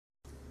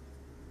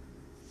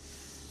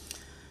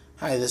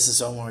Hi, this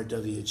is Omar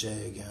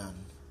WJ again.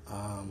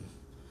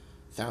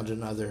 Found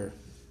another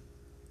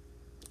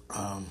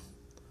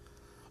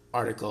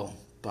article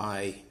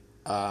by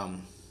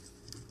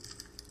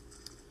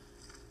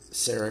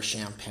Sarah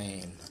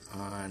Champagne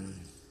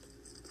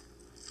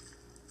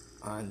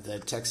on the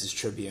Texas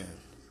Tribune,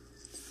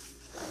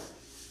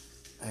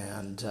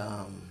 and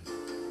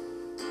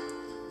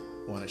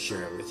want to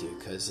share it with you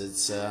because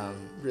it's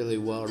really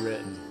well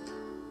written.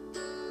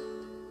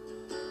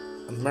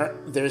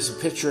 There's a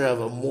picture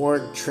of a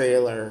morgue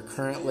trailer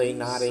currently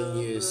not in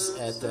use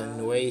at the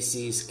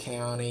Nueces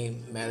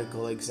County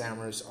Medical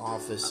Examiner's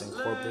Office in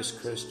Corpus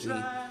Christi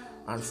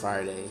on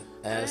Friday,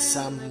 as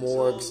some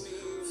morgues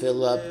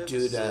fill up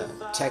due to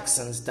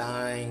Texans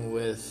dying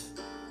with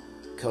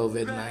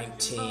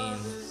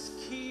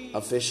COVID-19.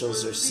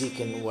 Officials are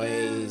seeking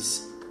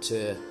ways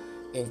to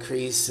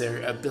increase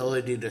their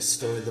ability to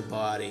store the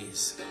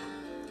bodies.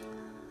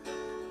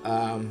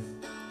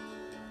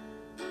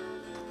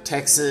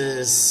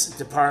 Texas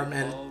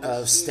Department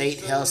of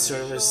State Health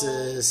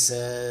Services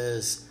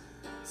says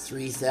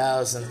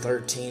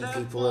 3,013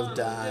 people have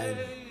died.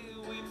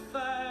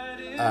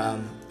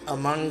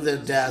 Among the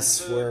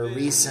deaths were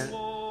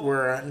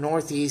a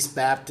Northeast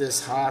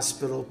Baptist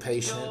Hospital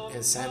patient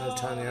in San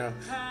Antonio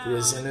who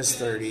was in his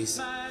 30s,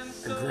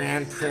 a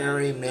Grand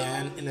Prairie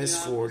man in his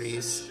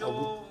 40s,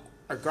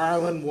 a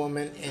Garland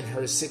woman in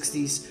her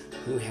 60s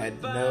who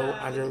had no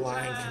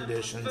underlying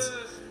conditions,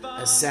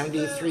 a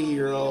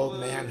 73-year-old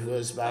man who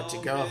was about to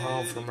go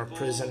home from a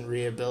prison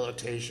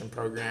rehabilitation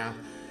program,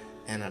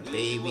 and a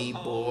baby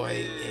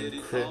boy in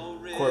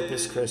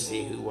Corpus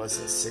Christi who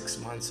wasn't 6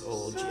 months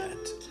old yet.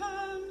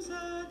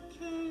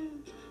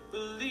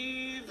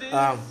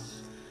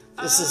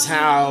 This is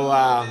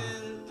how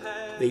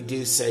they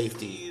do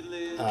safety.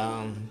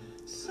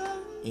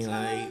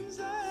 They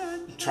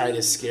try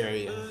to scare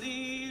you.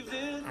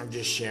 I'm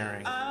just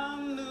sharing.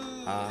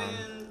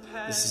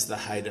 This is the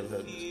height of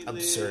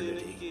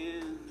absurdity.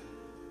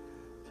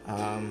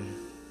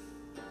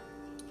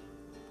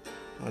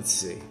 Let's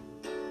see.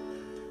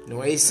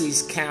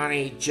 Nueces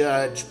County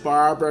Judge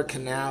Barbara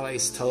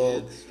Canales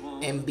told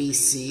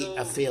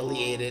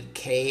NBC-affiliated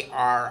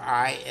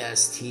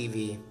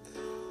KRIS-TV,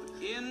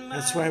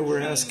 "That's why we're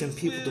asking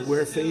people to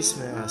wear face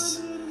masks.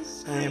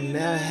 I am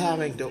now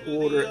having to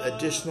order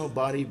additional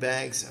body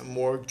bags and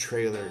morgue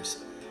trailers.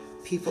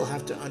 People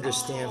have to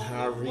understand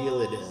how real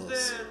it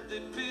is."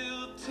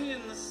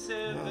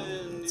 Well,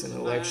 it's an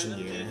election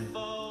year.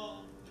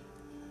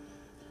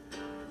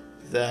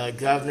 The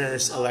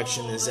governor's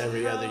election is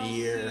every other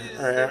year,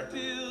 or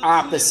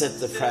opposite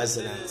the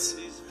president's.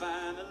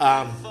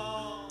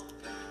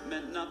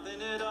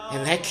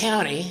 In that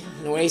county,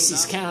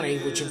 Nueces County,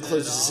 which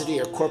includes the city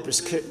of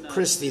Corpus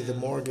Christi, the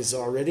morgue is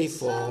already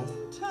full.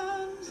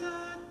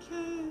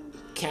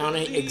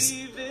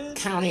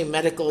 County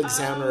Medical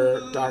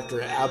Examiner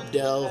Dr.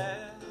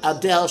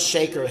 Abdel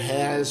Shaker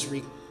has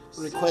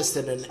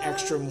requested an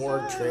extra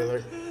morgue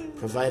trailer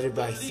provided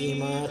by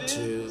FEMA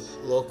to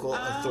local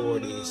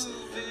authorities.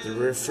 The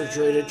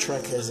refrigerated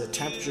truck has a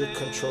temperature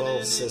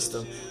control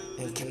system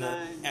and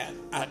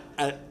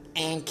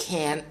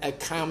can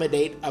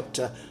accommodate up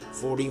to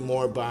 40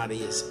 more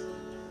bodies,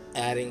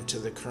 adding to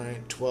the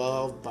current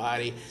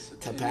 12-body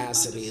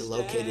capacity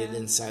located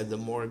inside the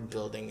morgue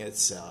building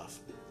itself.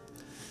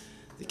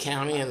 The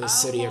county and the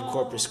city of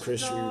Corpus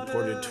Christi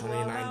reported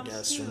 29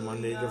 deaths from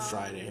Monday to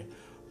Friday,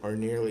 or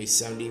nearly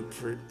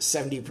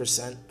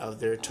 70% of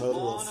their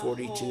total of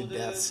 42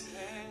 deaths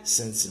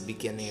since the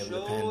beginning of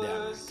the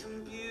pandemic.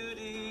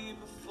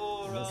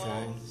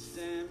 Okay.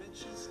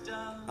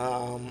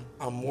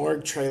 A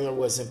morgue trailer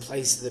was in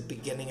place at the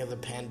beginning of the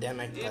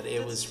pandemic, but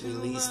it was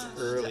released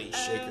early,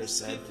 Shaker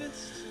said.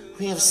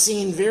 We have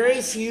seen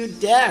very few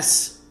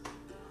deaths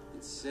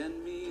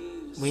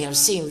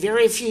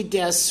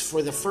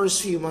for the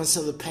first few months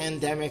of the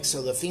pandemic,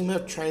 so the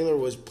FEMA trailer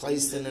was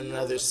placed in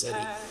another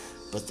city.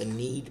 But the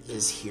need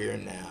is here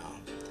now.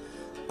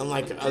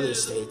 Unlike other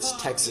states,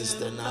 Texas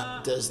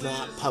does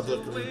not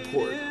publicly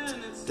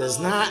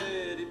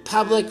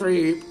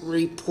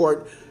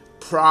report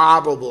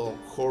probable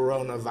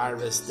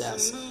coronavirus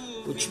deaths,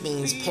 which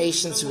means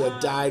patients who have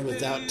died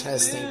without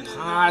testing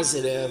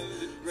positive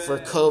for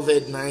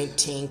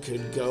COVID-19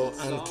 could go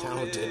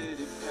uncounted.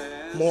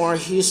 More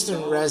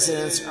Houston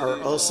residents are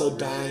also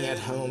dying at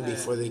home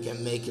before they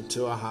can make it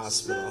to a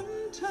hospital.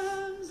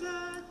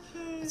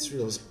 It's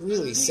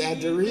really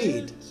sad to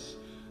read.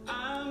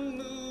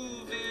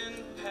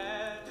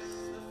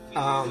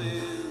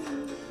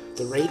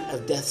 The rate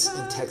of deaths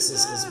in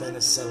Texas has been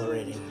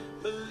accelerating.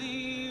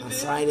 On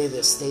Friday,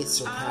 the state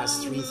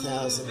surpassed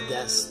 3,000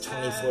 deaths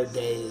 24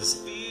 days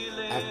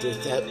after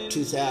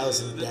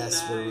 2,000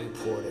 deaths were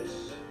reported.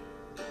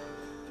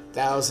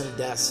 1,000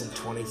 deaths in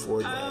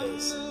 24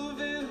 days.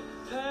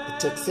 It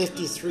took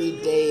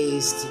 53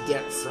 days to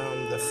get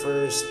from the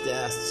first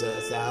death to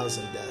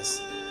 1,000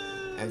 deaths,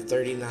 and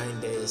 39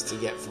 days to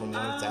get from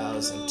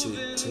 1,000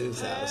 to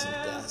 2,000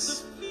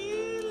 deaths.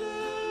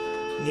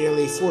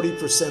 Nearly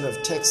 40%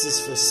 of Texas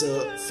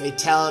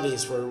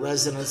fatalities were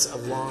residents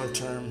of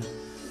long-term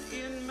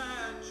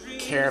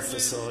care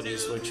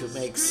facilities, which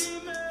makes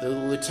the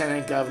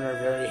lieutenant governor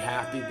very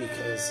happy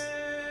because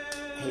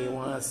he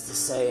wants to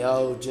say,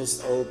 oh,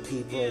 just old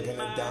people are going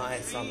to die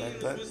from it,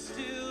 but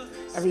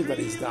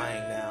everybody's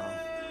dying now.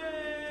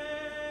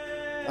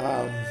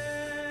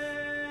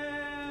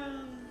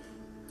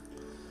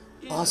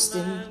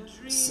 Austin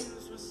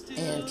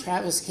and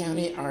Travis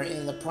County are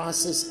in the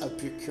process of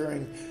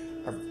procuring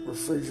a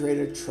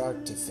refrigerated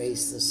truck to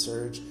face the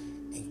surge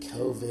in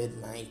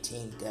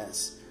COVID-19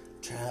 deaths.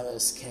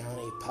 Travis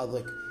County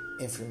Public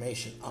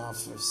Information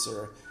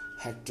Officer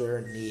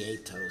Hector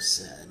Nieto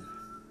said.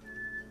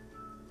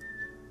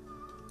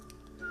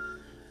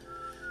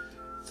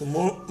 The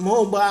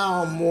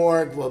mobile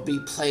morgue will be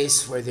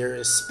placed where there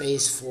is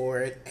space for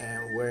it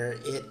and where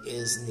it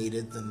is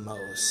needed the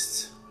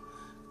most,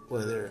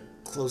 whether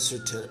closer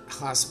to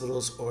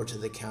hospitals or to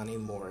the county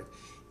morgue.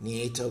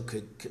 Nieto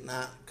could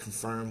not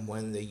confirm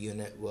when the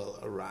unit will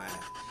arrive.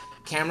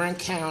 Cameron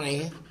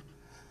County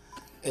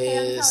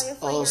is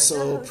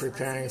also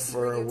preparing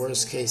for a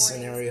worst-case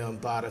scenario and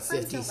bought a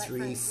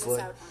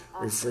 53-foot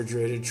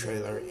refrigerated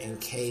trailer in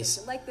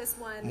case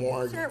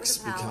morgues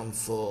become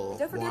full.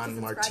 Juan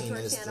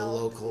Martinez, the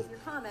local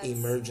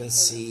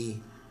emergency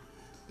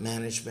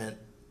management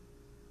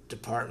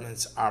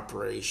department's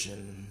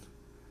operation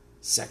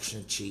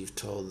section chief,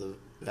 told the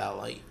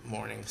Valley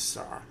Morning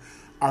Star,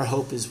 "Our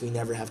hope is we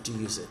never have to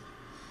use it."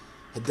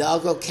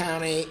 Hidalgo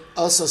County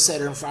also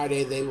said on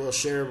Friday they will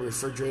share a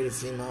refrigerated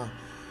FEMA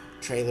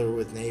trailer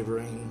with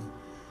neighboring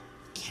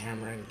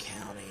Cameron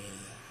County.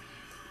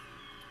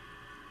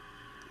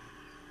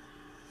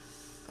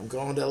 I'm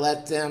going to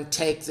let them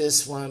take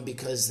this one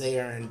because they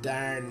are in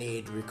dire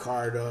need,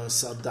 Ricardo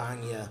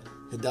Saldana,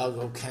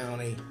 Hidalgo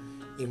County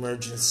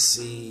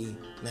Emergency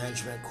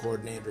Management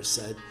Coordinator,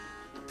 said.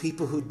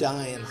 People who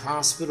die in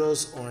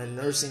hospitals or in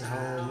nursing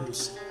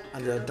homes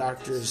under a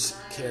doctor's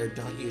care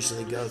don't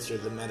usually go through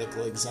the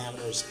medical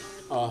examiner's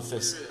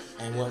office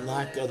and will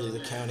not go to the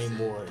county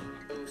morgue.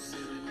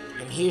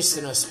 In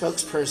Houston, a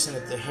spokesperson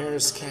at the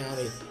Harris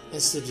County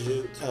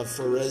Institute of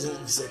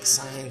Forensic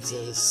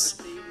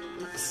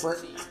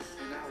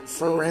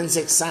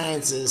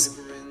Sciences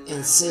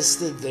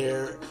insisted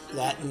there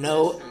that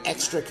no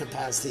extra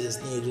capacity is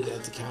needed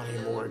at the county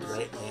morgue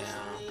right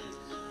now.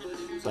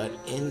 But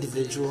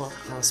individual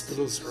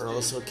hospitals are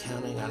also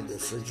counting on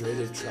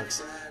refrigerated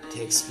trucks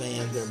to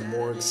expand their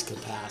morgue's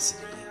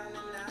capacity.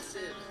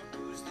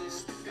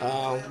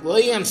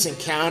 Williamson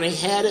County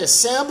had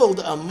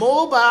assembled a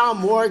mobile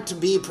morgue to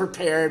be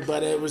prepared,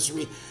 but it was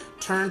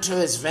returned to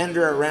its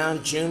vendor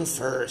around June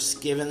 1st,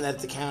 given that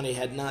the county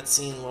had not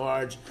seen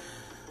large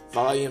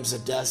volumes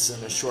of deaths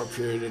in a short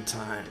period of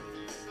time.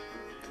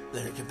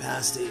 Their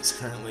capacity is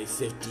currently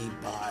 50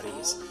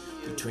 bodies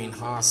between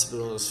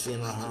hospitals,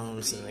 funeral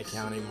homes, and the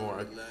county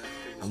morgue.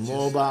 A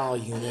mobile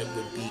unit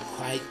would be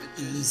quite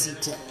easy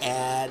to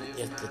add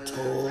if the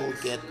toll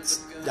gets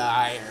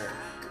dire,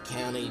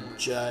 County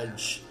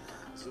Judge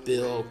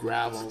Bill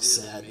Gravel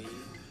said.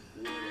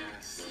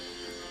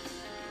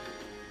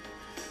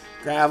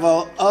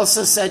 Gravel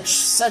also said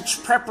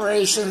such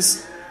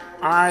preparations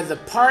are the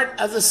part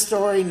of the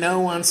story no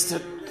one wants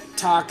to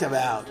talk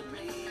about.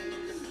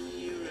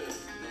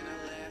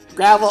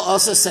 Gravel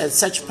also said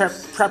such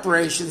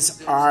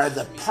preparations are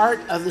the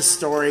part of the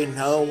story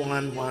no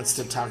one wants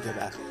to talk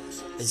about.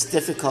 It's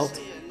difficult,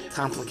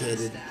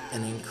 complicated,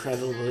 and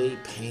incredibly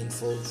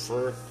painful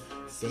for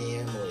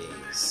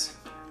families.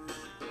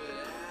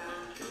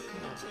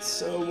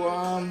 So,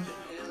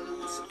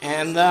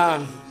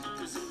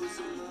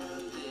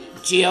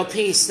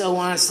 GOP still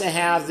wants to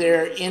have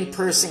their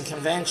in-person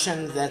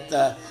convention that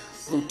the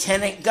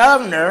lieutenant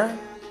governor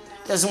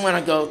doesn't want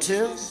to go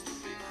to.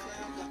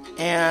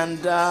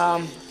 And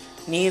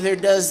neither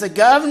does the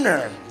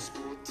governor.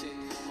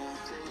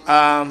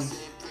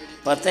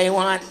 But they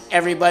want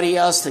everybody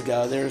else to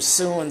go. They're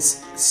suing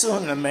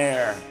the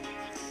mayor.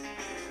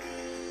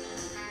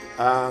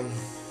 Oh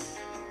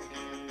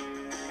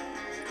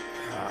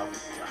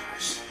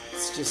gosh,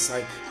 it's just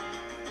like,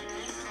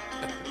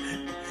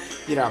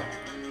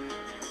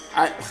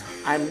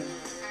 I'm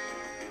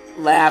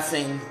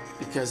laughing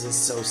because it's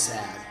so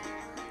sad.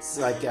 It's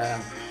like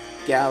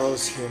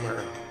gallows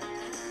humor.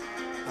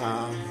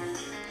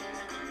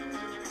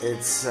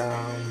 It's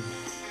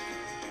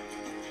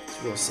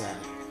real sad.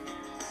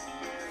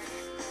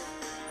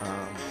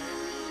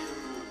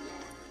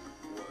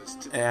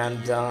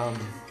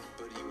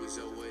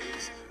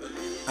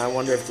 I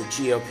wonder if the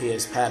GOP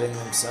is patting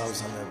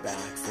themselves on their back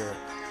for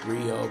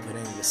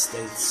reopening the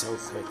state so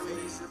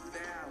quickly.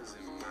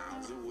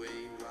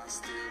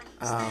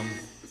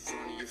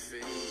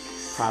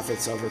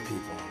 Profits over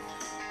people.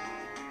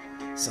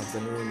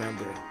 Something to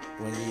remember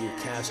when you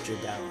cast your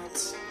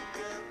ballots.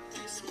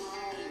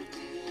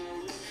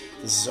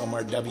 This is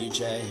Omar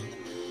WJ.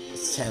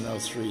 It's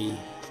 10:03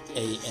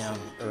 a.m.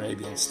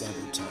 Arabian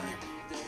Standard Time.